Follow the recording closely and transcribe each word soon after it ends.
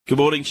Good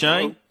morning,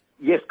 Shane.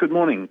 Yes, good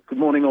morning. Good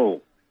morning,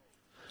 all.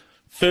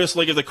 First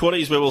leg of the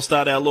quaddies, where we'll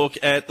start our look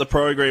at the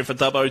program for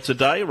Dubbo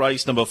today.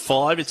 Race number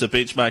 5, it's a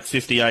benchmark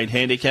 58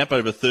 handicap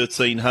over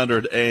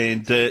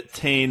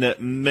 1,310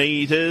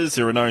 metres.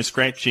 There are no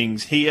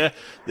scratchings here.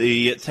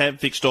 The tab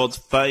fixed odds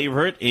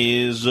favourite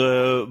is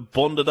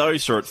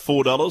Bondadosa at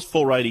 $4,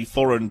 $4.80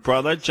 Foreign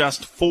Brother,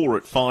 just 4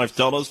 at $5,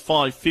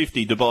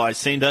 $5.50 Dubai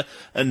Centre,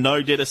 and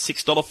no debt a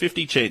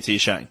 $6.50 chance here,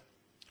 Shane.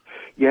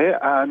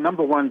 Yeah,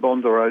 number one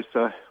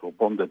Bondadosa,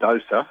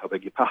 I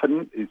beg your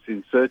pardon, is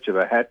in search of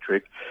a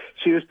hat-trick.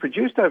 She was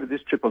produced over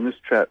this trip on this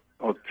track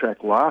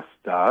last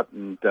start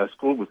and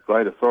scored with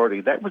great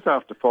authority. That was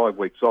after 5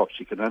 weeks off.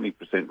 She can only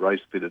present race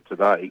fitter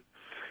today.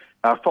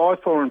 5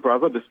 Foreign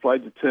Brother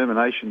displayed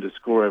determination to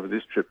score over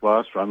this trip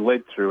last run,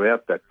 led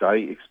throughout that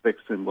day,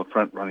 expects similar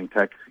front-running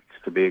tactics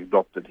to be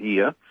adopted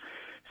here.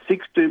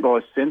 6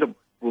 Dubai Centre,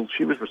 well,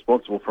 she was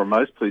responsible for a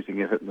most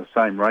pleasing effort in the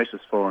same race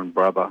as Foreign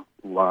Brother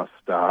last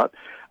start.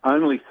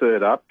 Only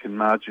third up, can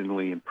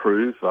marginally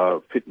improve,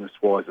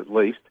 fitness-wise at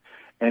least.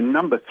 And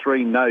number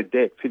 3, No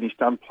Debt, finished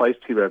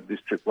unplaced here over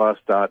this trip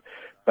last start,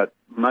 but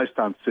most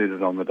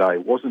unsuited on the day.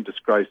 Wasn't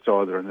disgraced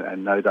either,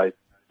 and No Debt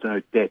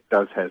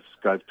does have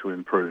scope to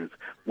improve.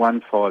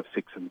 1, 5,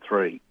 6 and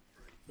 3.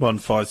 1,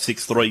 5,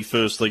 6, 3,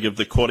 first leg of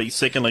the quaddie.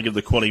 Second leg of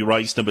the quaddie,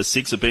 race number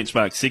 6, a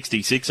benchmark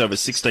 66 over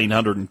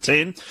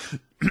 1,610.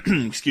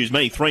 Excuse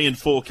me, 3 and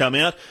 4 come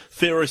out.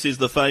 Ferris is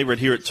the favourite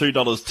here at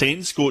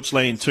 $2.10.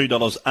 Scorchland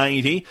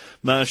 $2.80.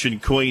 Martian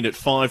Queen at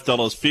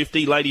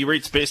 $5.50. Lady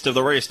Ritz, best of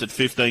the rest at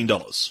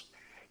 $15.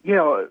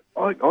 Yeah,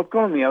 I've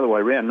gone the other way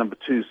around. Number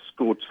 2,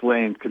 Scorched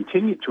Land,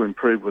 continued to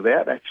improve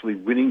without actually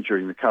winning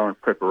during the current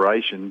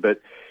preparation,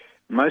 but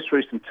most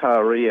recent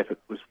Taree effort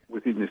was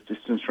within this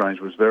distance range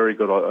was very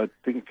good. I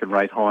think it can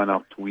rate high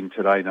enough to win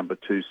today. Number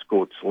 2,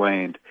 Scorched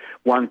Land.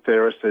 1,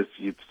 Ferris, as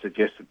you've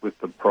suggested with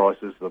the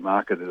prices, the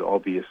market is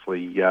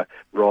obviously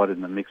right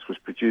in the mix, was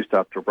produced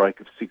after a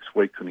break of 6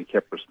 weeks when he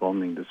kept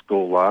responding to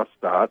score last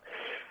start.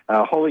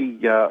 Holly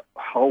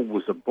Hull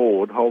was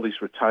aboard.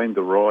 Holly's retained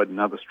the ride.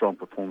 Another strong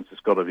performance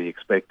has got to be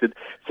expected.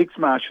 6,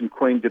 Martian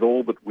Queen did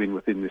all but win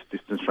within this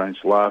distance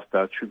range last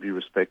start. Should be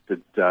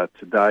respected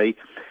today.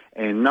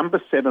 And number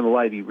 7,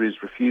 Lady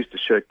Riz, refused to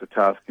shirk the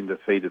task and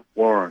defeated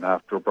Warren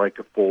after a break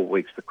of 4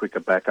 weeks. The quicker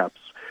backups,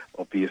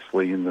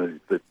 obviously, in the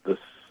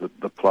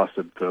plus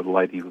of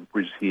Lady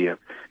Riz here.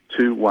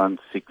 2, 1,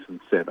 6 and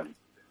 7.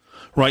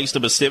 Race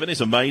number 7 is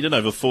a maiden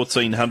over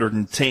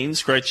 1,410.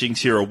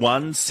 Scratchings here are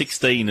 1,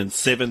 16 and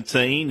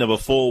 17. Number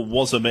 4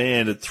 Was a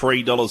Man at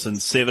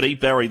 $3.70.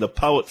 Barry the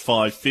Poet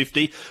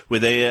 $5.50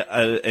 with Air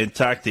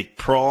Antarctic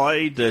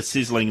Pride.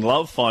 Sizzling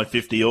Love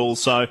 $5.50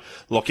 also.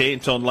 Lock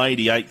Anton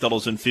Lady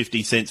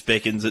 $8.50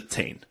 beckons at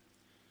 10.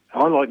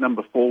 I like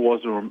number 4,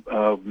 Was a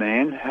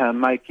Man,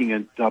 making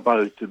a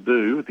Dubbo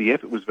debut. The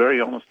effort was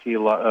very honest here,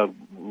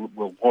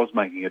 was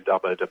making a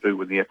Dubbo debut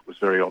when the effort was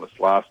very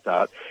honest last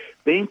start.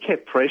 Being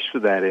kept fresh for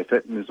that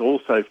effort and is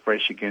also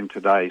fresh again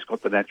today. He's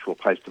got the natural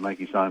pace to make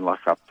his own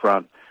luck up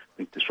front. I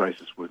think this race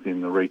is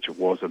within the reach of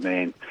Was a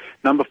Man.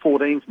 Number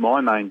 14's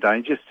My Main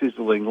Danger,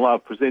 Sizzling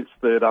Love, presents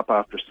third up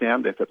after a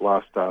sound effort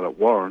last start at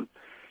Warren.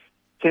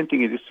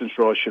 Tempting a distance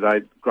rise should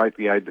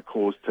greatly aid the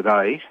cause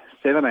today.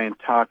 7,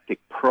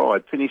 Antarctic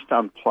Pride, finished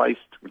unplaced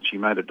when she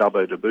made a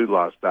Dubbo debut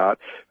last start.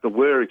 There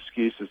were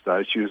excuses,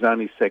 though. She was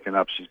only second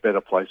up. She's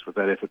better placed with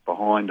that effort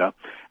behind her.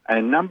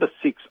 And number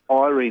 6,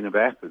 Irene of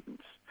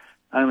Athens,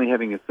 only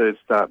having a third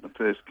start in the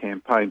first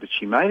campaign, but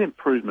she made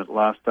improvement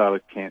last start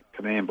at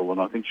Canamble, and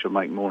I think she'll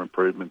make more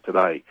improvement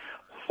today.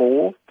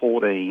 4,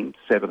 14,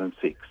 7 and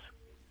 6.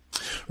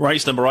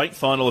 Race number 8,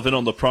 final event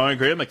on the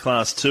program, a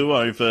Class 2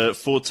 over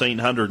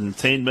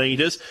 1,410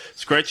 metres.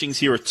 Scratchings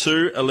here are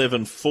 2,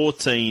 11,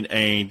 14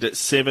 and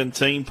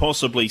 17,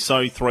 possibly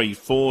so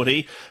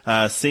 3.40.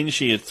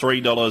 Senshi at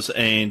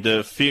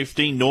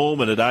 $3.50.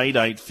 Norman at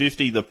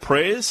 $8.50. The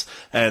Prez,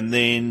 and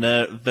then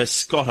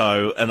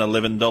Vescotto, an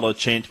 $11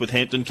 chance with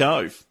Hampton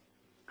Cove.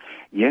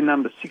 Yeah,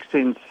 number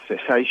 16,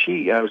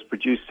 Seishi, was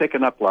produced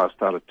second up last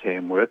start at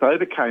Tamworth.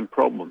 Overcame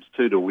problems,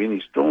 2 to win.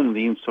 He's drawn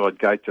the inside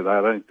gate today.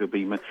 I don't think there'll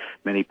be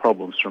many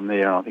problems from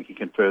there. I think he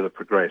can further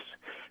progress.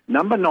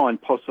 Number 9,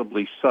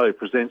 Possibly So,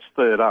 presents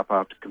third up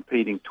after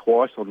competing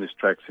twice on this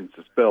track since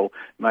the spell.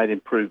 Made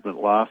improvement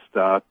last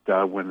start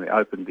when they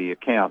opened the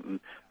account,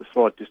 and the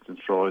slight distance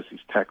rise he's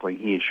tackling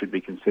here should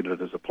be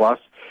considered as a plus.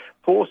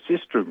 4,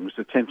 Sistrum was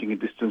attempting a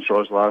distance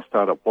rise last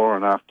start at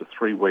Warren after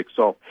 3 weeks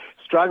off.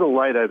 Struggled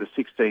late over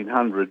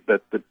 1,600,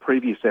 but the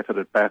previous effort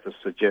at Bathurst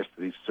suggests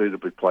that he's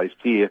suitably placed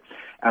here.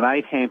 And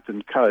 8,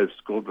 Hampton Cove,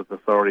 scored with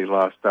authority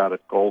last start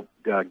at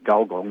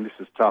Gulgong. This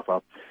is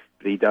tougher,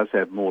 but he does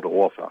have more to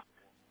offer.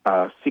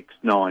 6,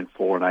 9,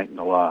 4 and 8 in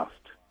the last.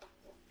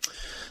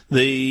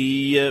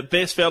 The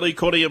best value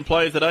quaddie and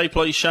play of the day,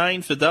 please,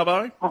 Shane, for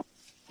Dubbo.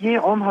 Yeah,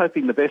 I'm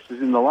hoping the best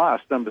is in the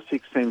last. Number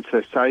 6,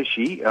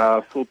 Senseishi.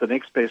 Thought the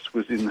next best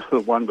was in the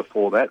one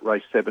before that.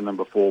 Race 7,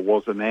 number 4,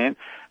 Was a Man.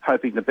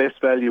 Hoping the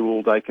best value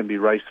all day can be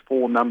race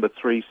 4, number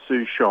 3,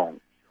 Su Shong.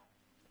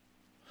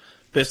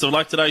 Best of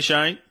luck today,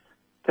 Shane.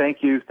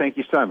 Thank you. Thank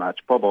you so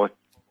much. Bye-bye.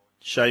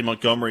 Shay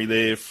Montgomery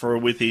there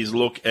with his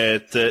look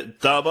at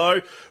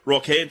Dubbo.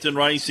 Rockhampton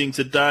racing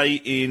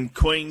today in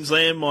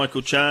Queensland.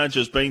 Michael Charge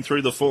has been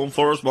through the form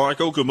for us.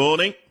 Michael, good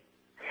morning.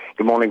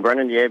 Good morning,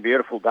 Brendan. Yeah,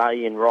 beautiful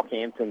day in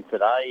Rockhampton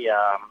today.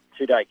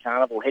 Two-day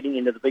carnival, heading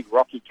into the big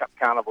Rocky Cup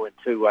Carnival in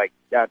 2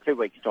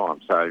 weeks'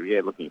 time. So, yeah,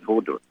 looking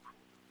forward to it.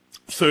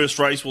 First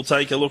race we'll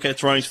take a look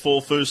at race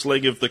 4, first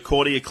leg of the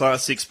Quartier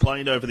Class 6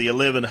 plate over the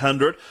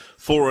 1100.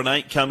 4 and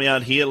 8 come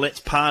out here.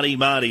 Let's Party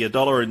Marty,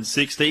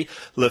 $1.60.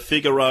 Le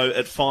Figaro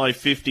at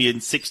 $5.50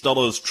 and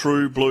 $6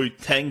 True Blue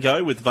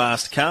Tango with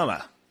Vast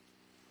Karma.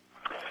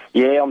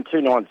 Yeah, I'm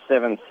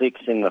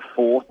 2976 in the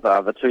fourth.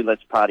 The two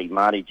Let's Party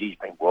Marty, geez,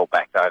 been well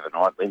backed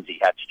overnight. Lindsay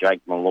Hatch,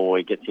 Jake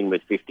Malloy gets in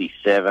with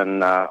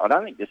 57. I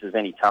don't think this is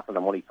any tougher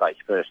than what he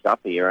faced first up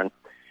here, and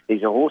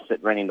he's a horse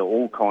that ran into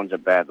all kinds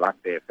of bad luck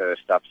there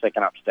first up.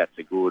 Second up stats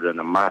are good, and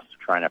a master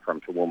trainer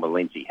from Toowoomba,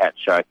 Lindsay Hatch.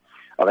 So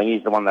I think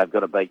he's the one they've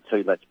got to beat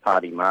too. Let's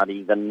Party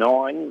Marty. The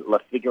 9, Le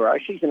Figaro.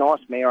 She's a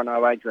nice mare. I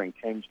know Adrian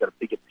Coombs got a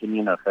big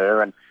opinion of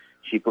her, and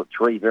she put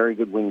 3 very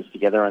good wins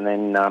together, and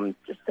then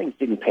just things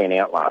didn't pan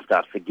out last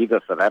start. Forgive her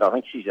for that. I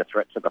think she's a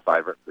threat to the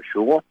favourite for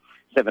sure.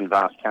 7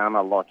 Vast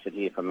Karma likes it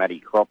here for Matty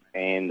Crop,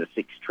 and the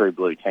 6 True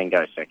Blue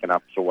Tango second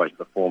up is always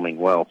performing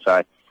well.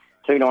 So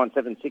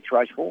 2976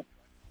 race 4.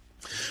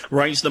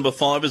 Race number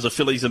 5 is a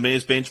fillies and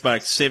mares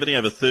benchmark 70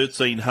 over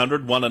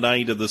 1300. 1 and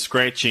 8 of the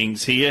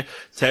scratchings here.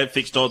 Tab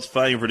fixed odds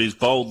favourite is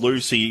Bold and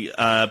Lucy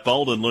at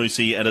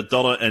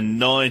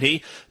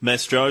 $1.90.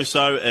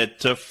 Mastroso at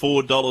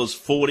 $4.40.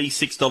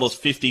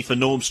 $6.50 for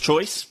Norm's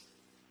Choice.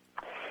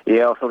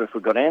 Yeah, I thought if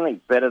we got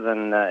anything better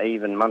than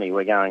even money,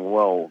 we're going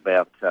well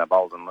about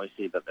Bold and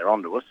Lucy, but they're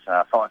on to us.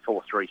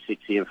 5-4-3-6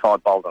 here,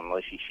 5 Bold and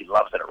Lucy. She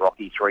loves it at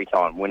Rocky,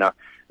 3-time winner.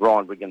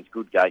 Ryan Wiggins,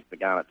 good gate for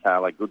Garnet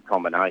Taylor, good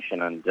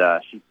combination, and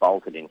she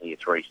bolted in here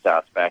 3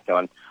 starts back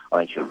on. I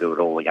think she'll do it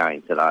all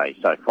again today.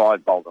 So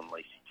 5 Bold and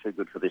Lucy, too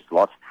good for this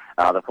lot.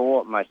 The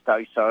 4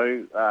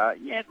 Mostoso,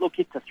 yeah, look,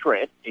 it's a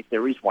threat if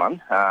there is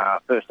one.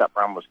 First up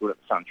run was good at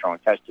the Sunshine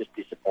Coast, just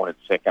disappointed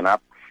second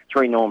up.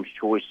 3 Norm's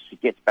Choice,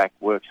 gets back,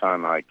 works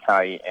home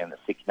okay, and the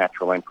 6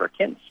 Natural Emperor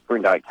can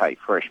sprint okay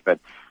fresh, but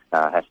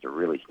has to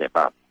really step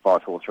up.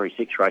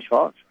 5-4-3-6, race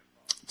 5.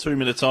 2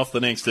 minutes off the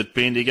next at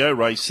Bendigo.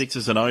 Race 6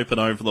 is an open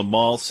over the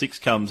mile. 6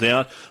 comes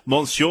out.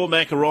 Monsieur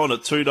Macaron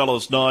at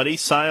 $2.90.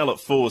 Sale at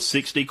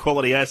 $4.60.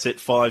 Quality Asset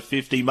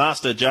 $5.50.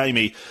 Master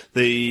Jamie,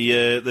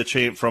 the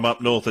champ from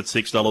up north at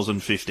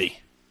 $6.50.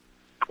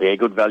 Yeah,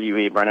 good value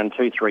here, Brennan.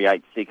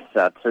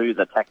 2-3-8-6-2.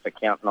 The tax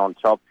accountant on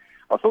top.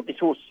 I thought this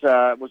horse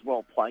was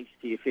well placed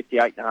here,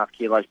 58.5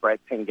 kilos. Brad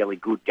Pengelly,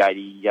 good gate.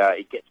 He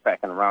gets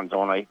back and runs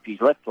on. If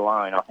he's left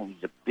alone, I think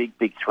he's a big,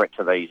 big threat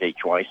to these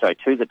each way. So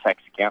 2, the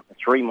tax account,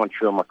 3,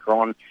 Monsieur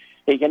Macron.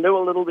 He can do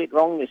a little bit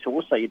wrong, this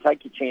horse, so you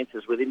take your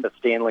chances with him, but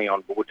Stanley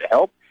on board to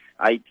help.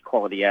 8,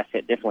 Quality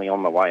Asset, definitely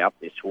on the way up,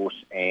 this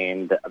horse.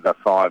 And the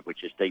 5,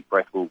 which is Deep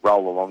Breath, will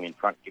roll along in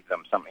front, give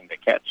them something to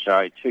catch.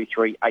 So 2,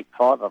 3, 8,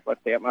 5, I've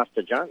left out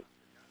Master Jones.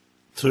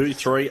 2,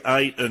 3,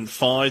 8 and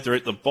 5. They're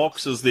at the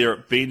boxes there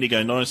at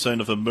Bendigo. No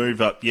sign of a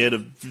move up yet.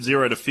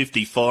 0 to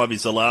 55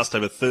 is the last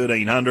over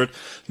 1300.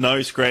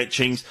 No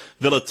scratchings.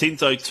 Villa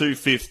Tinto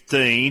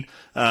 $2.15.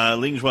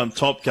 Lingjuan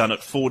Top Gun at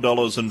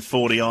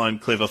 $4.40. I'm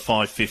Clever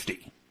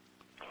 $5.50.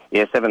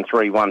 Yeah,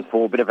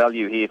 7-3-1-4. Bit of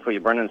value here for you,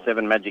 Brendan.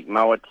 7 Magic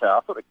Moet.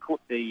 I thought it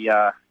caught the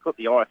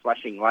eye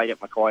flashing late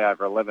at Mackay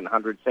over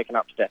 1100. Second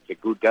up stats are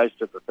good. Goes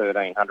to the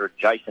 1300.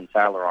 Jason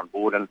Taylor on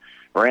board and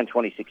around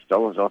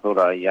 $26. I thought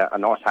a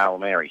nice Hail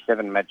Mary.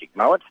 7 Magic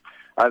Moet.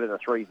 Over the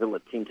 3 Villa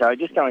Tinto.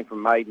 Just going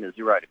from maiden to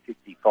 0 to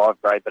 55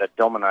 grade, but it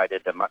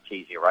dominated a much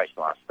easier race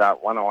last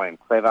start. 1 I Am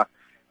Clever.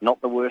 Not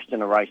the worst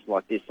in a race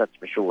like this, that's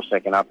for sure.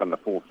 Second up, and the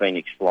 4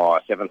 Phoenix Flyer.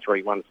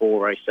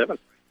 7-3-1-4, race 7.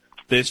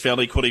 Best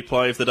Valley Quaddy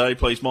play of the day,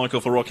 please,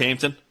 Michael, for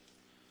Rockhampton.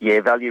 Yeah,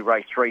 value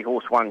race 3,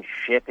 horse 1,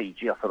 Sheppy.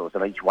 Gee, I thought it was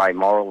an each-way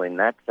moral in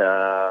that.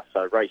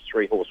 So race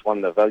 3, horse 1,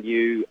 the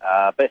value.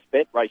 Best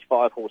bet, race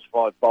 5, horse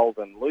 5, Bold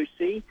and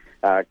Lucy.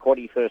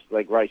 Quaddy, first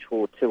leg, race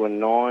 4, 2 and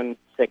 9.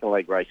 Second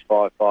leg, race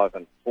 5, 5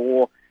 and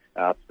 4.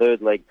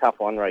 Third leg, tough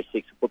one, race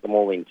 6. Put them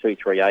all in 2,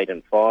 3, 8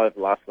 and 5.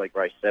 Last leg,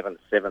 race 7,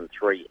 7,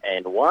 3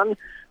 and 1.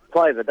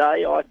 Play of the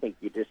day, I think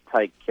you just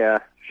take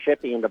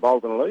Sheppy into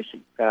Bold and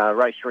Lucy.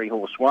 Race 3,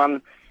 horse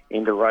 1.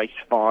 Into race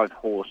 5,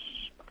 horse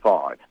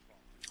 5.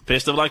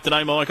 Best of luck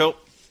today, Michael.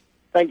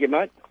 Thank you,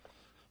 mate.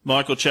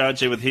 Michael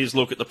Charge here with his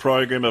look at the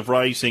program of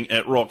racing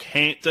at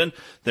Rockhampton.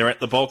 They're at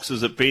the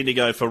boxes at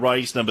Bendigo for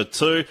race number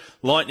 2.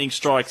 Lightning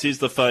Strikes is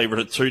the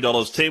favourite at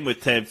 $2.10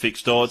 with tab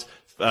fixed odds.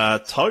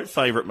 Tote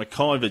favourite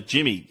McIver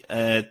Jimmy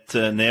at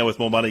now with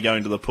more money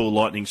going to the pool.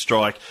 Lightning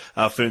Strike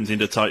ferns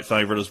into tote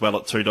favourite as well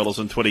at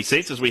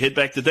 $2.20 as we head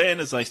back to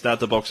Dan as they start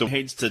the box.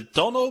 Heads to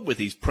Donald with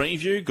his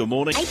preview. Good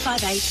morning.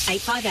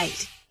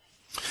 858-858.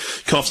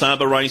 Coffs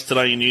Harbour race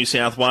today in New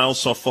South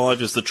Wales. Soft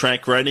 5 is the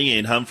track rating.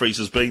 Ian Humphries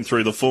has been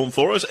through the form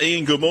for us.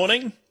 Ian, good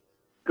morning.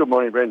 Good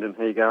morning, Brendan.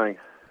 How are you going?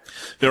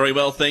 Very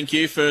well, thank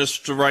you.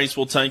 First race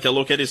we'll take a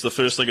look at is the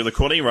first leg of the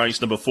quaddy, race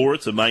number 4.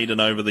 It's a maiden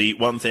over the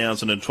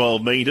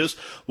 1,012 metres.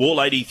 Wall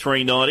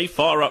 83.90.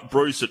 Fire Up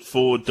Bruce at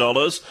 $4.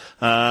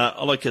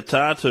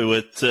 Olakatatu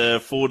at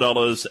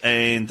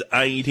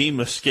 $4.80.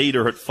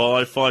 Mosquito at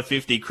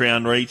 $5.50.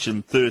 Crown Reach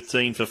and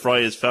 13 for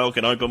Freya's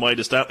Falcon. Open way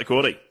to start the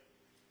quaddy.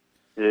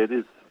 Yeah, it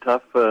is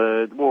tough.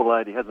 The War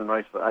Lady hasn't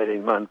raced for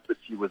 18 months, but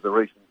she was a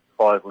recent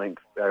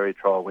 5-length barrier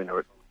trial winner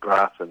at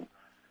Grafton.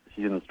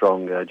 She's in the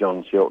strong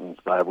John Shelton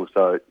stable,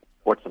 so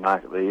watch the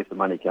market there. If the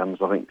money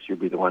comes, I think she'll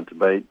be the one to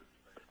beat.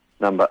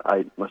 Number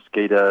 8,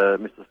 Mosquito,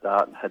 Mr.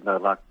 Start, had no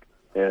luck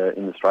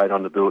in the straight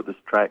on the bill at this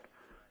track.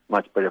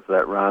 Much better for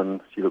that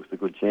run. She looks a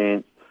good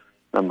chance.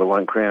 Number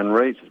 1, Crown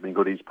Reach, has been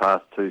good his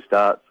past 2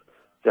 starts.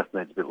 Just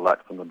needs a bit of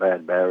luck from the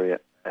bad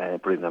barrier.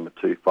 And put in number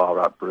 2, Fire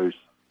Up Bruce,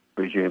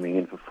 resuming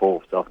in for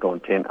 4th. So I've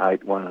gone 10,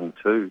 8, 1 and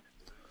 2.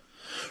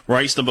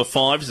 Race number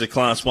 5 is a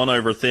Class 1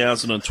 over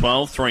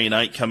 1,012. 3 and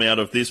 8 come out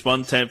of this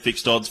one. Tab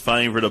Fixed Odds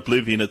favourite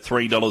Oblivion at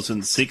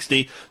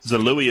 $3.60.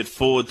 Zalui at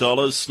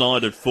 $4.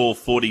 Snide at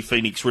 $4.40.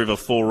 Phoenix River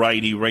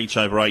 $4.80. Reach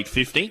over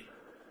 $8.50.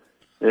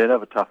 Yeah,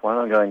 another tough one.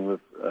 I'm going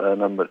with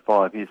number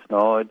 5 here,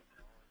 Snide.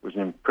 Was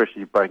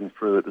impressive breaking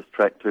through at this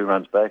track 2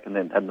 runs back and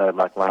then had no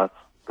luck last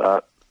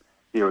start.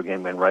 Here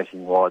again when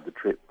racing wide the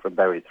trip from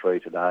Barrier 3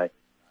 today.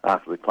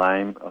 After the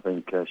claim, I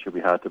think she'll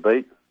be hard to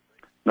beat.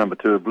 Number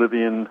 2,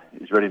 Oblivion,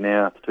 is ready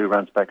now after 2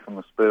 runs back from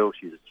the spell.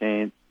 She's a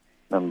chance.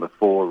 Number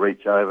 4,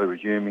 Reach Over,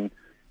 resuming,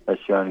 has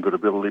shown good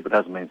ability but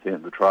hasn't been sent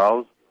at the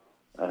trials.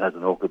 Has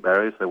an awkward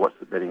barrier, so what's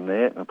the betting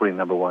there? And I'm putting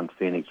number 1,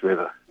 Phoenix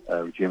River,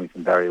 resuming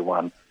from Barrier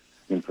 1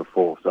 in for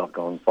 4. So I've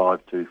gone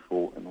 5, 2,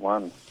 4 and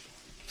 1.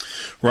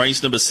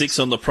 Race number 6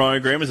 on the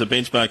program is a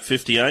benchmark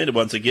 58, and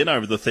once again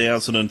over the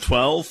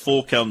 1,012.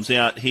 4 comes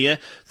out here.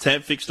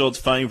 Tab Fixed Odds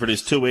favourite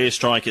is 2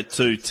 Airstrike at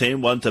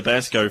 $2.10, 1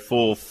 Tabasco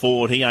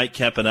 $4.40, 8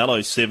 Campanello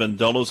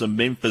 $7, and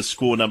Memphis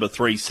Score number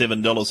 3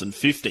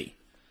 $7.50.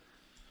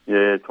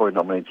 Yeah, probably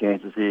not many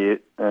chances here.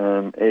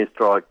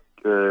 Airstrike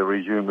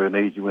resumed an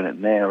easy win at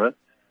Nowra.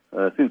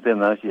 Since then,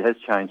 though, she has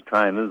changed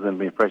trainers and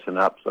been freshened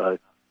up, so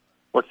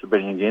watch the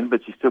betting again,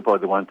 but she's still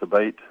probably the one to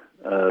beat.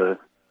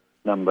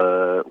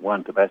 Number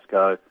 1,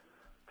 Tabasco,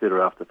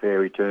 fitter after fair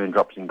return,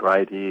 drops in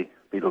grade here.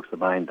 He looks the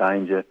main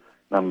danger.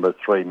 Number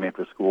 3,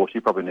 Memphis Score.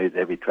 She probably needs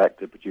every track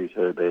to produce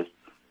her best.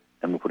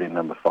 And we'll put in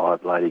number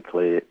 5, Lady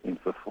Claire, in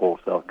for 4.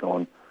 So I've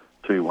gone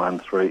 2, 1,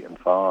 3 and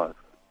 5.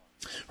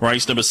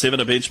 Race number 7,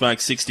 a benchmark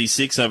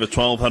 66 over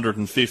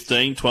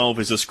 1,215. 12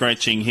 is a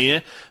scratching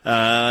here.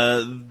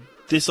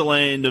 This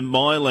Land,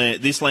 My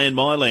Land,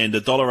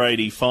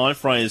 $1.85.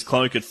 Freya's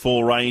Cloak at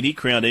 $4.80.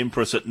 Crown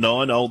Empress at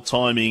 $9. Old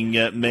Timing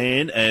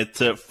Man at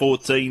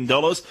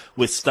 $14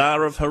 with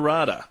Star of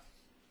Harada.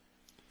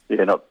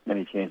 Yeah, not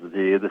many chances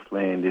here. This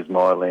Land is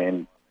My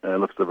Land.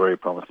 Looks a very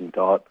promising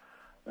type.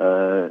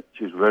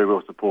 She was very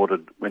well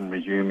supported when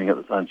resuming at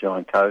the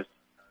Sunshine Coast.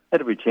 Had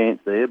every chance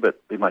there,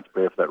 but be much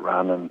better for that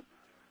run,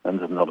 and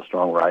this is not a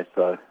strong race,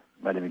 so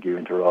Maddie McGew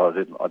into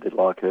her. I did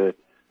like her.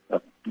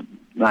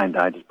 Main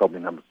danger is probably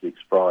number 6,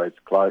 Freya's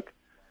Cloak.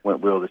 Went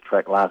well this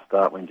track last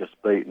start when just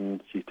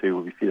beaten. She too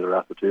will be fitter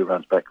after 2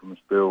 runs back from the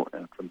spill,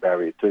 and from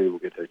Barrier 2 will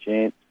get her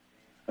chance.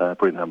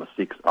 Putting number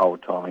 6,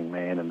 Old Timing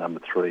Man, and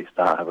number 3,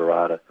 Star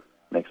Havarada,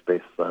 next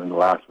best. So in the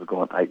last we've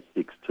gone 8,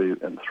 6, 2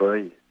 and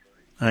 3.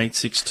 8,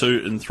 6,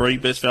 2 and 3.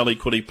 Best Valley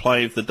Quaddy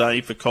play of the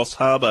day for Coss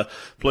Harbour.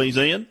 Please,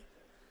 Ian.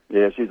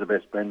 Yeah, she's the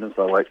best, Brendan,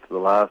 so I wait to the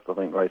last. I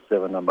think race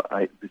 7, number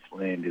 8, This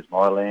Land is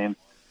My Land.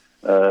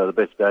 The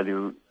best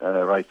value,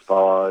 race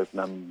 5,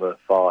 number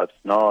 5,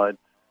 Snide. I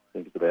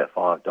think it's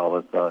about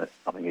 $5, so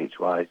I think each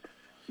way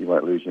you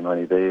won't lose your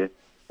money there.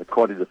 The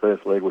quaddy, the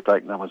first leg, will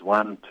take numbers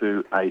 1,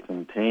 2, 8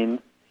 and 10.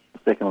 The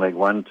second leg,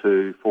 1,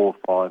 2, 4,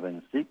 5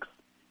 and 6.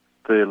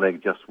 Third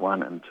leg, just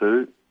 1 and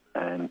 2.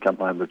 And come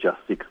home with just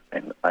 6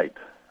 and 8.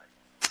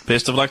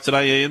 Best of luck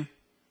today, Ian.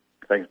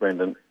 Thanks,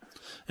 Brendan.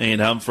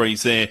 And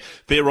Humphreys there.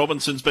 Bear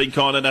Robinson's been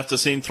kind enough to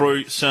send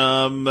through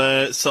some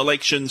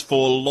selections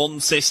for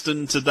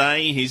Launceston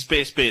today. His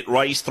best bet,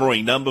 race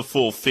 3, number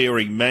 4,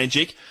 Faring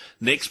Magic.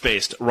 Next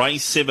best,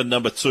 race 7,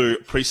 number 2,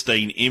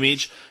 Pristine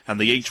Image.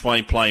 And the each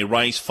way play,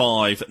 race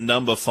 5,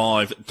 number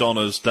 5,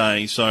 Donna's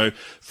Day. So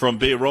from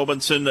Bear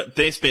Robinson,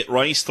 best bet,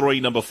 race 3,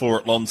 number 4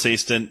 at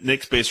Launceston.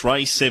 Next best,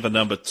 race 7,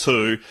 number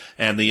 2.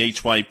 And the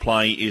each way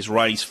play is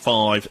race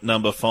 5,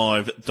 number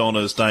 5,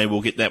 Donna's Day.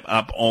 We'll get that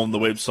up on the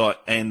website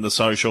and the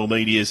social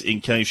medias in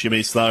case you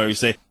missed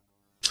those there.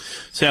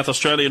 South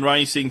Australian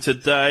racing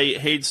today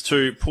heads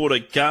to Port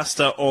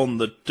Augusta on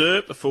the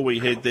dirt. Before we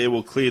head there,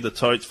 we'll clear the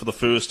totes for the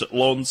first at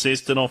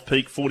Launceston. Off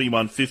peak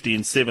 41.50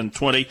 and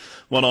 7.20.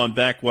 1 on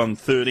back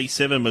 1.30.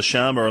 7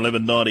 Mashama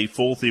 11.90.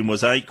 Fourth in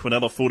was 8.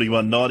 Quinella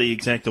 41.90.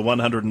 Exacta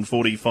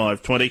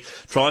 145.20.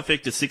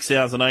 Trifecta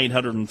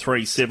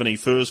 6,803.70.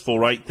 First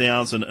for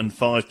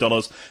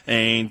 $8,005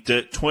 and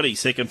 20.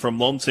 Second from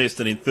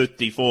Launceston in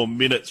 34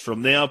 minutes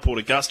from now. Port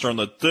Augusta on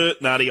the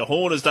dirt. Nadia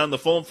Horn has done the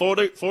form for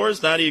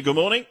us. Nadia, good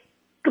morning.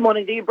 Good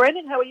morning to you,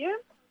 Brendan. How are you?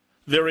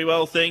 Very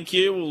well, thank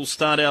you. We'll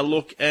start our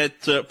look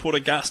at Port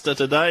Augusta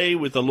today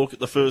with a look at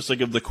the first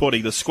leg of the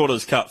quaddie, the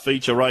Squatters Cup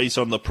feature race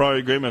on the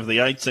program of the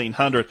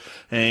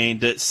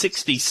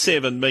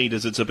 1,867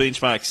 metres. It's a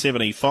benchmark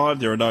 75.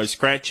 There are no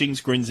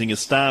scratchings. Grinzinger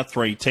Star,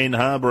 3.10.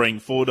 Harbouring,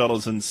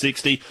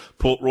 $4.60.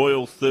 Port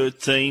Royal,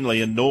 13.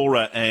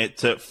 Leonora at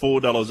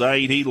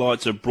 $4.80.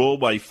 Lights of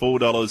Broadway,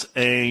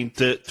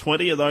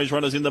 $4.20. Are those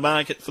runners in the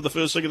market for the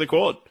first leg of the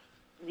quad?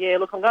 Yeah,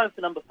 look, I'm going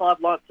for number 5,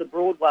 Lights of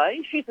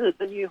Broadway. She's the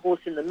new horse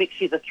in the mix.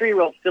 She's a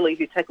 3-year-old filly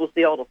who tackles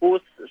the older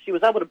horse. She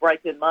was able to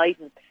break her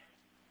maiden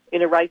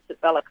in a race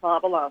at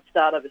Balaclava last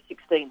start over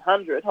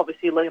 1,600.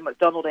 Obviously, Liam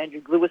McDonald,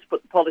 Andrew Lewis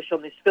put the polish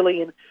on this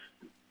filly, and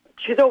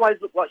she's always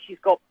looked like she's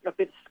got a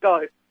bit of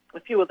scope. A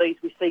few of these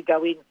we see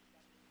go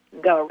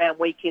around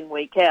week in,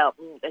 week out,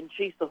 and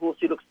she's the horse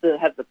who looks to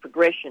have the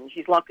progression.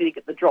 She's likely to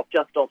get the drop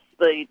just off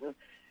speed, and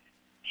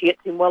she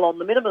gets in well on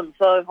the minimum,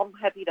 so I'm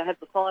happy to have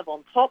the 5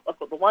 on top. I've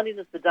got the 1 in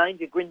as the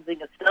danger,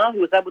 Grinzinger Star, who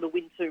was able to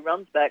win 2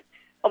 runs back.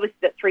 Obviously,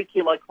 that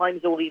 3-kilo claim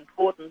is all the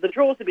important. The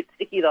draw's a bit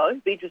sticky, though.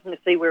 Be interesting to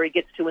see where he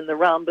gets to in the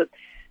run, but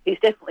he's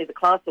definitely the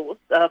class horse.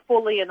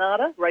 For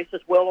Leonardo, races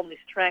well on this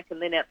track,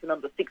 and then out to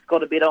number 6,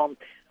 got a bit on.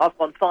 I've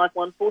gone 5,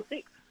 1, 4,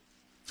 6.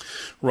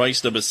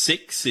 Race number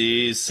 6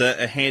 is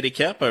a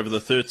handicap over the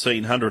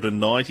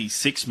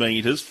 1,396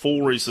 metres.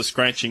 4 is the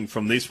scratching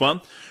from this one.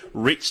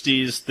 Rich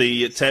is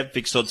the tab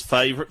fixed odds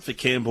favourite for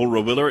Campbell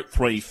Rawiller at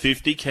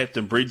 $3.50.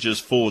 Captain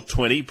Bridges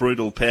 $4.20.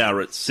 Brutal Power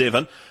at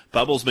 $7.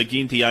 Bubbles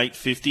McGinty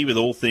 $8.50 with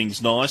All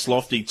Things Nice.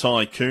 Lofty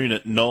Tycoon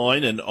at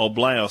 $9 and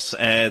Oblaos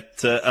at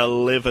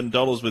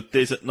 $11 with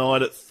Desert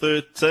Night at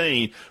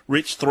 $13.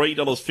 Rich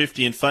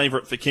 $3.50 in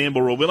favourite for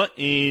Campbell Rawiller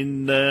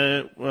in,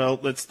 well,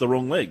 that's the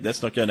wrong leg.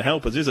 That's not going to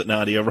help us, is it,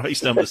 Nadia?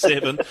 Race number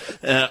 7.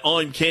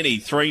 I'm Kenny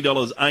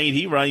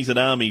 $3.80. Raisin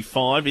Army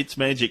 $5. It's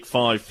Magic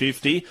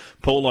 $5.50.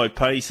 Paulo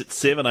Pace at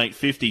 $7,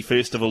 $8.50.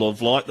 Festival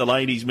of Light. The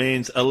Ladies'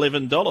 Man's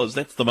 $11.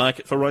 That's the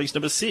market for race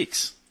number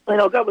 6. And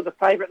I'll go with the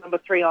favourite, number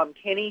 3, I'm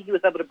Kenny. He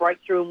was able to break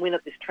through and win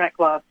at this track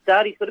last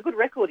start. He's got a good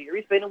record here.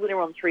 He's been a winner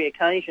on 3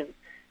 occasions.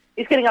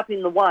 He's getting up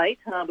in the weight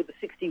with the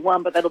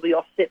 61, but that'll be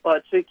offset by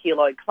a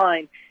 2-kilo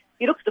claim.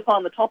 He looks to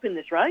find the top in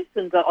this race,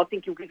 and I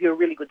think he'll give you a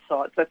really good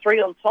side. So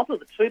 3 on top of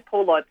the 2,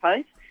 Paulo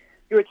Pace.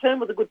 You return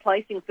with a good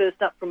placing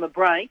first up from a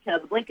break. The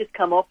blinkers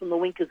come off and the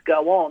winkers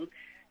go on.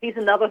 He's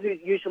another who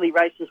usually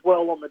races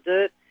well on the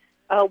dirt.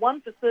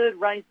 1 for third,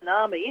 Raisin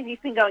Army, and he's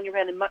been going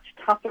around in much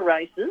tougher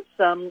races,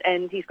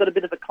 and he's got a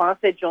bit of a class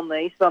edge on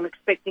these, so I'm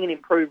expecting an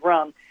improved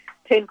run.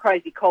 10,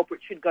 Crazy Culprit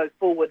should go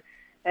forward,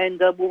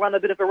 and we'll run a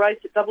bit of a race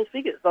at double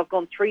figures. I've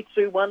gone 3,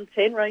 2, 1,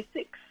 10, race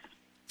 6.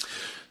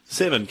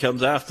 7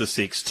 comes after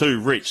 6.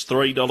 2 Rich,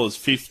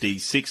 $3.50.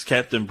 6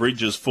 Captain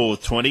Bridges,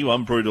 $4.20.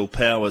 1 Brutal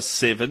Power,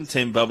 7.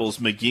 10 Bubbles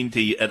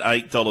McGinty at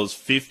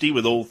 $8.50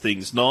 with All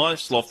Things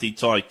Nice. Lofty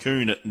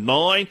Tycoon at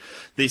 9.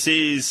 This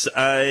is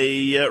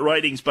a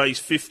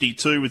ratings-based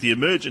 52 with the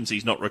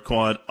emergencies not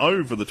required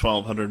over the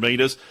 1,200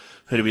 metres.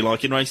 Who do we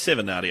like in race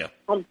 7, Nadia?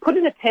 I'm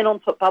putting a 10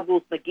 on top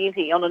Bubbles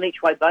McGinty on an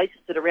each-way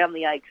basis at around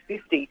the age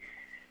 50.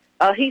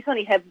 He's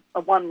only had a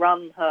 1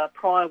 run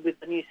prior with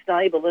the new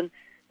stable, and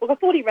look, I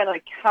thought he ran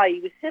okay. He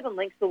was 7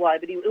 lengths away,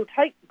 but he'll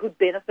take good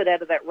benefit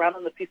out of that run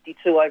on the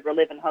 52 over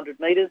 1,100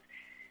 metres.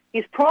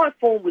 His prior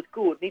form was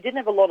good, and he didn't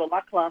have a lot of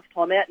luck last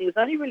time out, and he was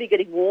only really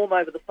getting warm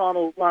over the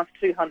final last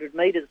 200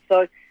 metres.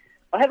 So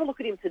I have a look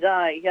at him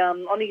today.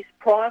 On his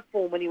prior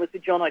form when he was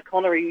with John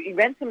O'Connor, he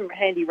ran some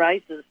handy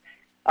races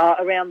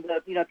around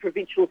the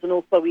provincials and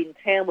also in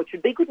town, which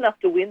would be good enough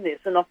to win this.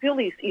 And I feel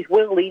he's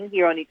well in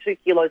here, only 2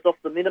 kilos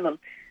off the minimum.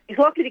 He's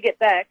likely to get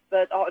back,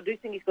 but I do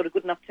think he's got a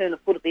good enough turn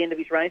of foot at the end of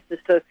his races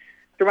to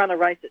run a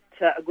race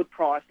at a good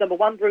price. Number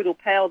 1, Brutal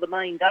Power, the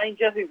main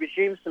danger, who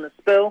resumes from a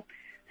spell.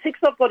 6,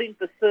 I've got in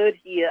for third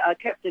here,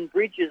 Captain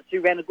Bridges, who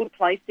ran a good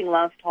placing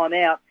last time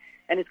out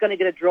and is going to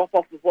get a drop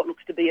off of what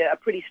looks to be a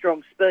pretty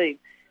strong speed.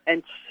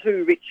 And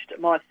 2 reached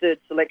my third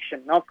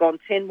selection. I've gone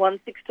 10, 1,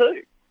 6,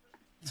 2.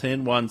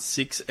 10, 1,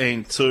 6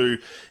 and 2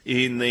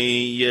 in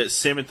the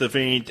 7th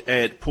event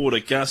at Port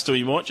Augusta.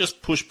 We might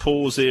just push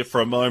pause there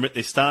for a moment.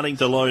 They're starting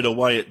to load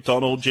away at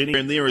Donald, Jenny.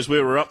 And there is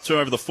where we're up to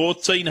over the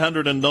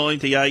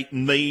 1,498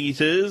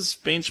 metres.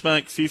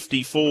 Benchmark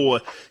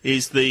 54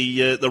 is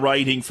the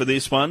rating for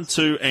this one.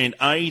 2 and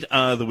 8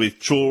 are the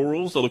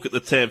withdrawals. I'll look at the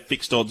tab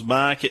fixed odds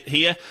market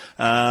here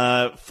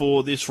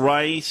for this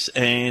race.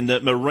 And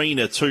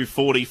Marina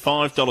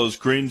 $245.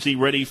 Grimsey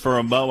ready for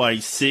a Moe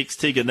 6.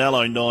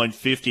 Tiganello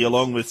 $9.50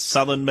 along with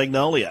Southern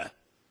Magnolia.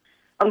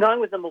 I'm going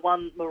with number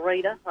 1,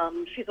 Marina.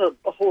 He's a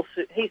horse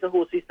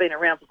who's been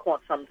around for quite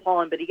some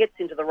time, but he gets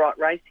into the right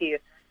race here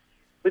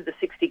with the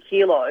 60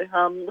 kilo.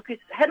 Look, he's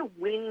had a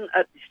win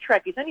at this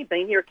track. He's only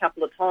been here a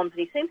couple of times,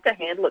 and he seems to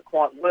handle it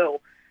quite well.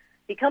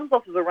 He comes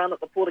off of a run at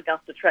the Port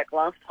Augusta track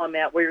last time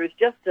out where he was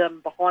just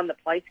behind the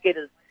place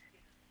getters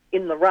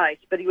in the race,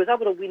 but he was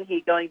able to win here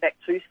going back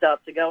 2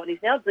 starts ago, and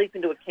he's now deep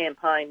into a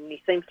campaign, and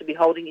he seems to be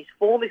holding his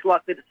form. Is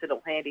likely to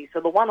settle handy.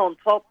 So the 1 on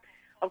top,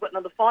 I've got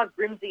number 5,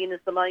 Grimsey in as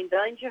the main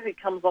danger, who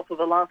comes off of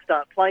a last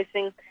start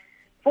placing.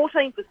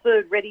 14 for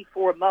third, Ready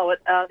for a Moat.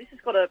 This has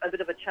got a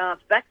bit of a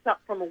chance. Backs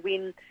up from a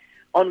win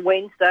on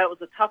Wednesday. It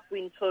was a tough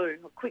win too.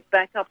 A quick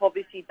backup,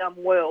 obviously done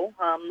well.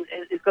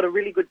 It's got a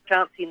really good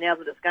chance here now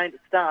that it's going to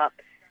start.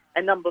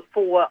 And number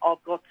 4,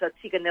 I've got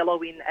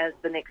Tiganello in as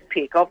the next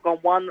pick. I've gone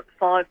 1,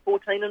 5,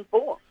 14 and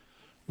 4.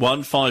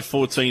 1, 5,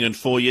 14 and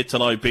 4 yet to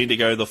know.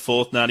 Bendigo the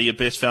fourth. Nadia,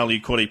 best value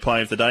quaddy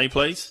play of the day,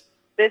 please.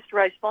 Best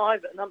race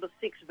 5, number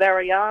 6,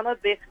 Variana.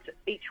 Best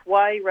each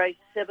way, race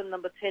 7,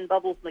 number 10,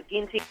 Bubbles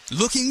McGinty.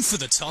 Looking for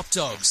the top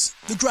dogs,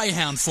 the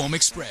Greyhound Form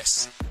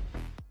Express.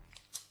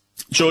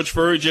 George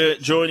Farrugia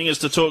joining us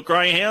to talk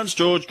greyhounds.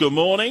 George, good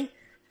morning.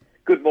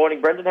 Good morning,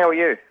 Brendan. How are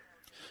you?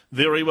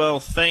 Very well,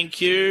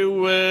 thank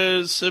you.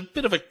 It's a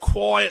bit of a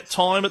quiet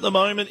time at the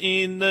moment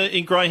in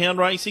greyhound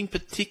racing,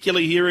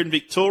 particularly here in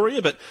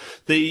Victoria. But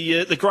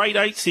the Grade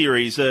 8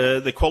 series,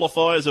 the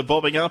qualifiers are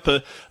bobbing up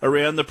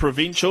around the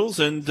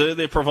provincials, and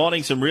they're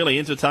providing some really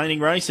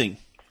entertaining racing.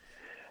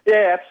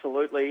 Yeah,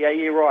 absolutely. Yeah,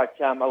 you're right.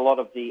 A lot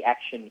of the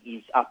action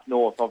is up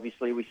north.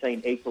 Obviously, we've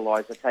seen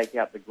Equaliser take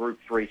out the Group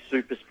 3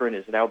 Super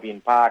Sprinters at Albion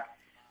Park.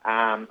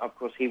 Of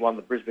course, he won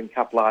the Brisbane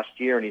Cup last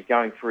year, and he's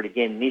going for it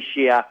again this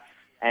year.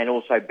 And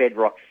also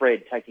Bedrock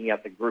Fred taking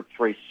out the Group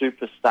 3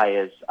 Super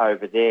Stayers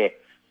over there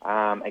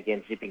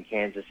against Zipping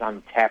Kansas,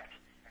 Untapped,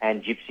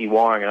 and Gypsy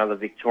Wiring, another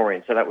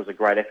Victorian. So that was a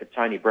great effort.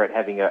 Tony Brett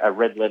having a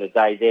red-letter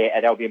day there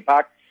at Albion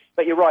Park.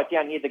 But you're right,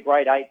 down here, the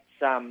Grade 8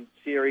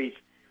 series,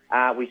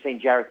 we've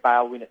seen Jareth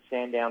Bale win at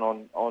Sandown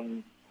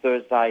on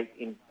Thursday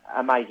in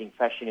amazing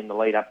fashion in the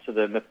lead-up to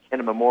the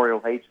McKenna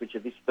Memorial Heats, which are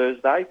this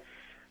Thursday.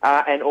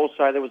 And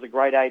also there was a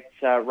Grade 8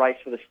 race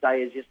for the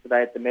Stayers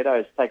yesterday at the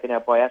Meadows, taken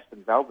out by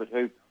Aston Velvet,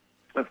 who,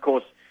 of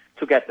course,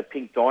 took out the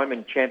Pink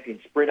Diamond champion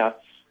sprinter,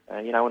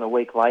 and a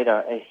week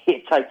later,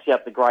 it takes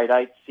out the Grade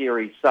 8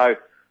 series. So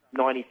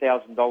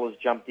 $90,000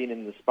 jumped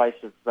in the space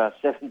of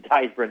 7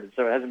 days, Brendan.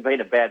 So it hasn't been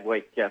a bad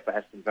week for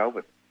Aston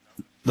Velvet.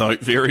 No,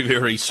 very,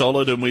 very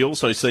solid. And we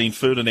also seen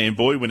Ferdinand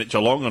Boy win at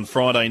Geelong on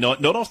Friday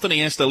night. Not often he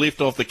has to lift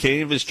off the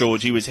canvas,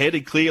 George. He was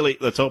headed clearly at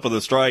the top of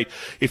the straight.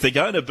 If they're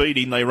going to beat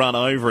him, they run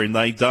over him.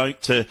 They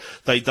don't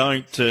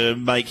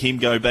make him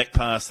go back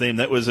past them.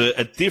 That was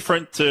a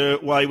different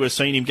way we've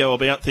seen him go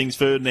about things,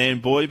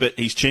 Ferdinand Boy, but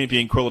his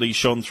champion quality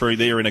shone through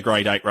there in a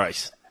Grade 8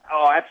 race.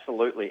 Oh,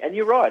 absolutely. And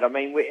you're right. I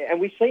mean,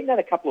 we've seen that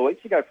a couple of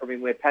weeks ago from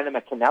him where Panama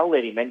Canal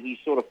led him and he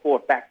sort of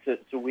fought back to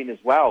win as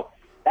well.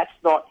 That's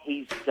not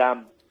his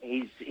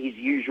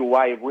usual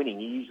way of winning.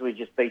 He usually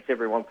just beats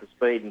everyone for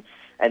speed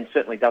and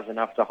certainly does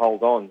enough to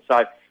hold on.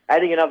 So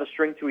adding another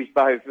string to his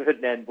bow,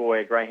 Ferdinand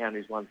Boy, a greyhound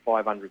who's won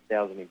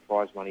 $500,000 in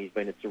prize money. He's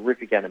been a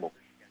terrific animal.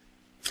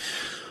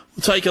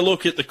 We'll take a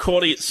look at the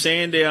quaddie at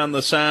Sandown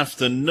this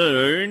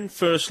afternoon.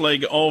 First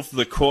leg of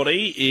the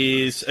quaddie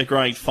is a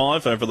Grade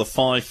 5 over the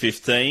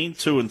 5.15.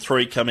 2 and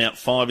 3 come out.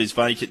 5 is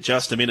vacant.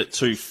 Just a minute,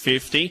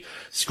 $2.50.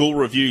 School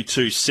Review,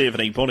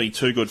 $2.70. Bonnie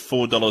Too Good,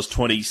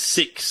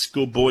 $4.26.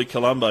 Good Boy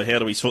Colombo. How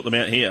do we sort them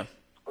out here?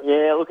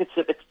 Yeah, look, it's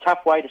a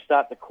tough way to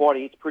start the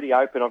quaddie. It's pretty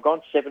open. I've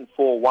gone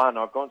 7-4-1.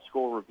 I've gone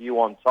School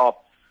Review on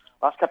top.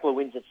 Last couple of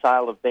wins at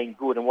Sale have been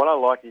good, and what I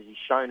like is he's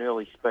shown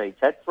early speeds.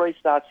 Had 3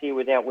 starts here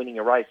without winning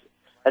a race.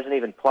 Hasn't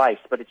even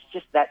placed, but it's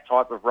just that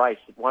type of race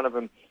that one of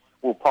them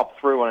will pop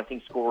through, and I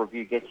think Score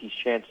Review gets his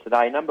chance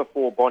today. Number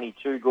 4, Bonnie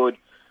Too Good,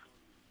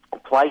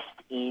 placed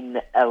in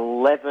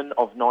 11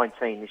 of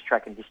 19 this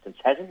track and distance.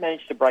 Hasn't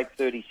managed to break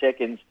 30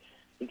 seconds.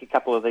 I think a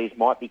couple of these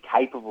might be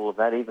capable of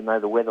that, even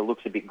though the weather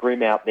looks a bit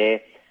grim out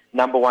there.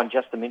 Number 1,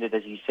 Just a Minute,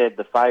 as you said,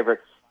 the favourite,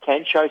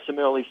 can show some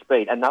early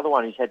speed. Another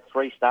one who's had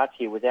 3 starts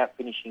here without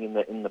finishing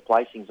in the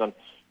placings on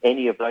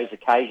any of those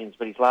occasions,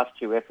 but his last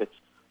 2 efforts,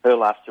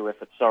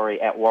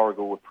 at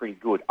Warragul were pretty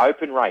good.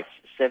 Open race,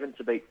 7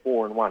 to beat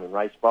 4 and 1 in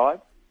race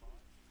 5.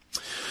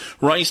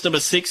 Race number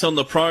 6 on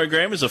the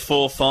program is a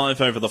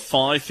 4-5 over the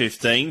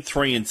 5.15.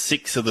 3 and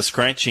 6 are the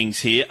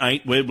scratchings here.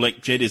 8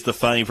 Weblek Jet is the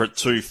favourite,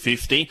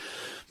 $2.50.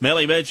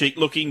 Melly Magic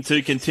looking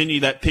to continue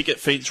that picket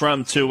fence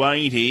run,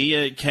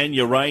 $2.80.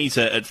 Kenya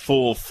Razor at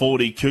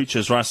 $4.40.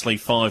 Coochers Rustly,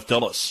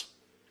 $5.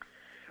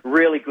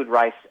 Really good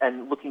race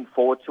and looking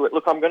forward to it.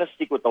 Look, I'm going to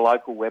stick with the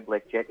local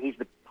Weblek Jet. He's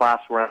the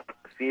class runner of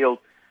the field.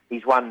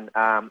 He's won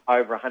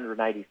over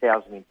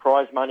 $180,000 in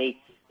prize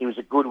money. He was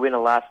a good winner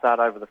last start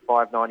over the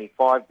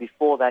 5.95.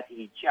 Before that,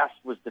 he just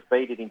was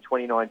defeated in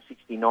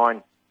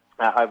 29.69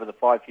 over the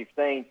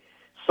 5.15.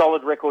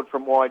 Solid record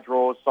from wide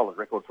draws. Solid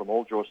record from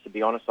all draws, to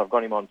be honest. I've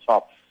got him on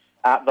top.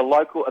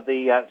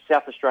 The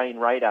South Australian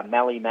Raider,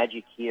 Mally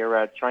Magic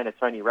here, trainer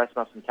Tony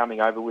Rasmussen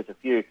coming over with a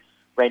few,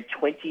 ran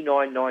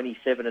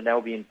 29.97 at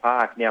Albion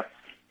Park. Now,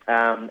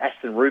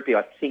 Aston Rupee,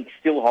 I think,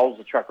 still holds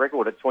the track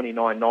record at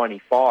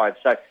 29.95.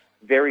 So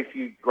very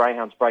few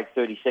greyhounds break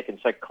 30 seconds.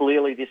 So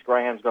clearly this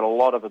greyhound's got a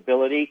lot of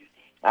ability.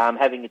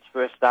 Having its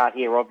first start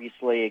here,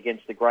 obviously,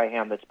 against the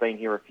greyhound that's been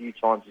here a few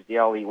times is the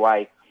only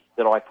way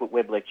that I put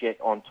Weblek Jet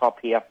on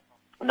top here.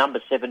 Number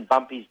 7,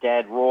 Bumpy's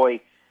Dad,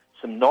 Roy.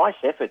 Some nice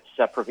efforts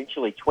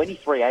provincially,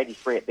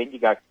 23.83 at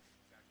Bendigo.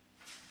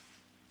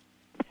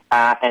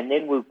 And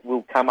then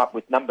we'll come up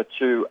with number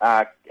 2,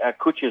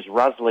 Kutcher's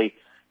Rusley,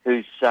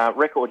 whose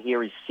record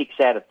here is 6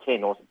 out of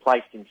 10, or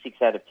placed in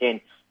 6 out of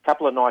 10.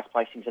 Couple of nice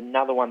placings.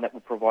 Another one that will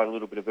provide a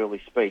little bit of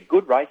early speed.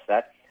 Good race,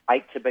 that.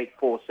 8 to beat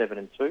 4, 7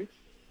 and 2.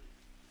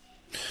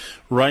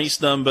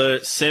 Race number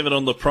 7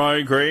 on the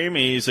program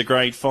is a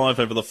grade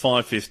 5 over the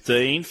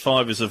 5.15.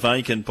 5 is a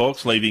vacant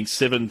box, leaving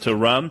 7 to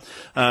run.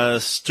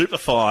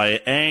 Stupefy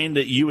and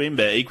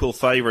Uemba equal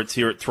favourites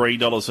here at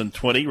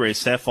 $3.20. Rare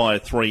Sapphire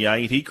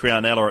 $3.80.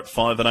 Crown Ella at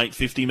 $5 and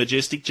 $8.50.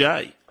 Majestic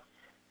J.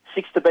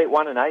 6 to beat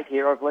 1 and 8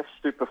 here. I've left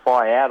Stupefy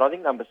out. I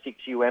think number 6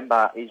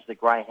 Uemba is the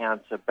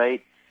greyhound to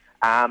beat.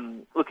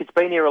 Look, it's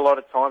been here a lot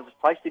of times. It's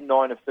placed in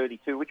 9 of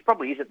 32, which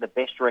probably isn't the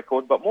best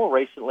record, but more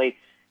recently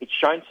it's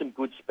shown some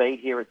good speed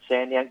here at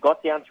Sandown.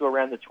 Got down to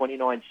around the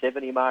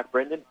 29.70 mark,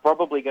 Brendan.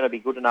 Probably going to be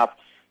good enough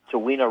to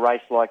win a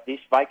race like this.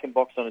 Vacant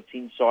box on its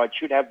inside.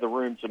 Should have the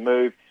room to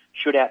move.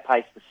 Should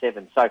outpace the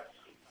 7. So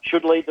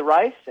should lead the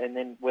race, and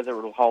then whether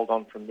it'll hold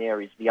on from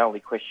there is the only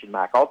question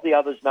mark. Of the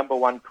others, number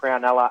 1,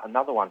 Crown Ella,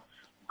 another one.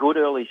 Good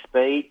early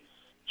speed.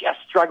 Just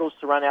struggles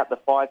to run out the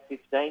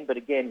 5.15, but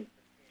again,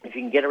 if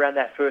you can get around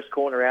that first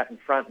corner out in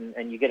front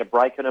and you get a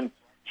break on them,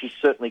 she's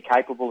certainly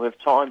capable. Her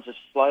times have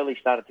slowly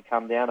started to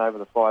come down over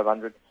the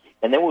 500.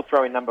 And then we'll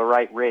throw in number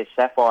 8, Rare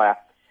Sapphire,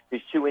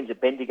 whose 2 wins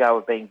at Bendigo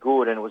have been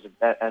good, and it was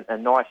a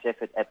nice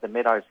effort at the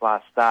Meadows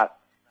last start.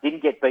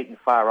 Didn't get beaten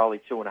far, only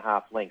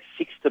 2.5 lengths.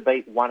 6 to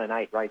beat 1 and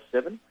 8, race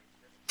 7.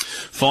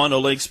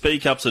 Final leg,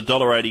 Speak Up's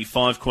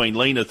 $1.85. Queen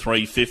Lena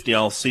 $3.50.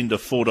 Alcinda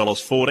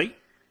 $4.40.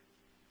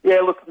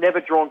 Yeah, look,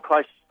 never drawn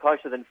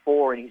closer than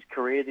 4 in his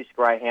career, this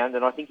greyhound,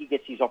 and I think he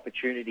gets his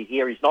opportunity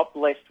here. He's not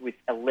blessed with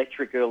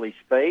electric early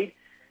speed,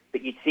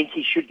 but you'd think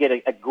he should get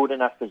a good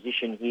enough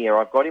position here.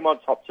 I've got him on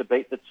top to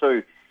beat the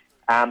 2.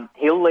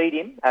 He'll lead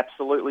him,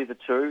 absolutely, the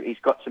 2. He's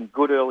got some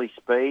good early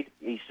speed.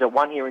 He's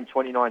won here in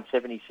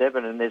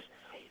 29.77, and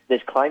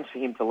there's claims for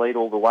him to lead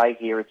all the way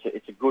here.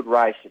 It's a good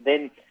race.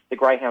 Then the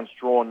greyhound's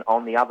drawn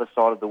on the other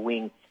side of the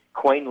wing.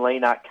 Queen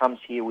Lena comes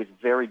here with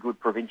very good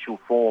provincial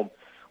form.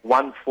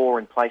 1, 4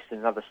 and placed in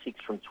another 6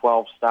 from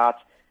 12 starts.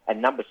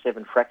 And number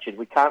 7, Fractured.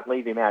 We can't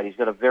leave him out. He's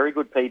got a very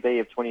good PB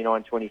of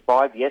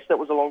 29.25. Yes, that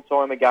was a long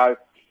time ago,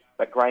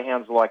 but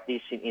greyhounds like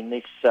this in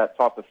this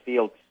type of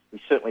field, we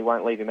certainly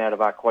won't leave him out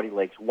of our quaddie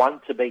legs.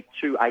 1 to beat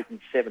 2, 8 and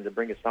 7 to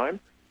bring us home.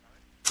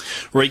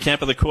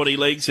 Recap of the quaddie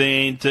legs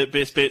and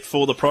best bet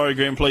for the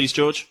program, please,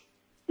 George.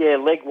 Yeah,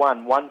 leg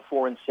 1, 1,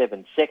 4 and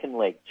 7. Second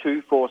leg,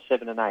 2, 4,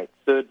 7 and 8.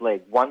 Third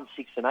leg, 1,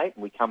 6 and 8.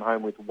 And we come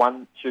home with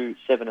 1, 2,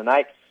 7 and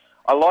 8.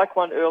 I like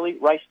one early,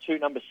 race 2,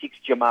 number 6,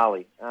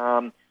 Jamali.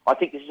 I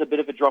think this is a bit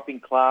of a drop in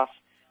class.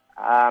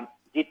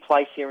 Did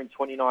place here in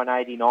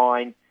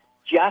 29.89.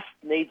 Just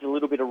needs a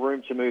little bit of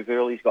room to move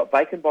early. He's got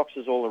vacant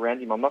boxes all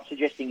around him. I'm not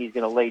suggesting he's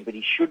going to lead, but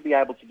he should be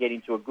able to get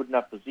into a good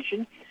enough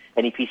position.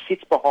 And if he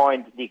sits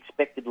behind the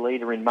expected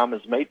leader in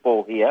Mama's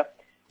Meatball here,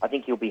 I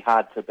think he'll be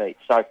hard to beat.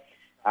 So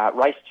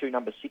race 2,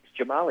 number 6,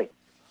 Jamali.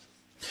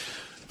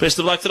 Best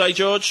of luck today,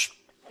 George.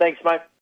 Thanks, mate.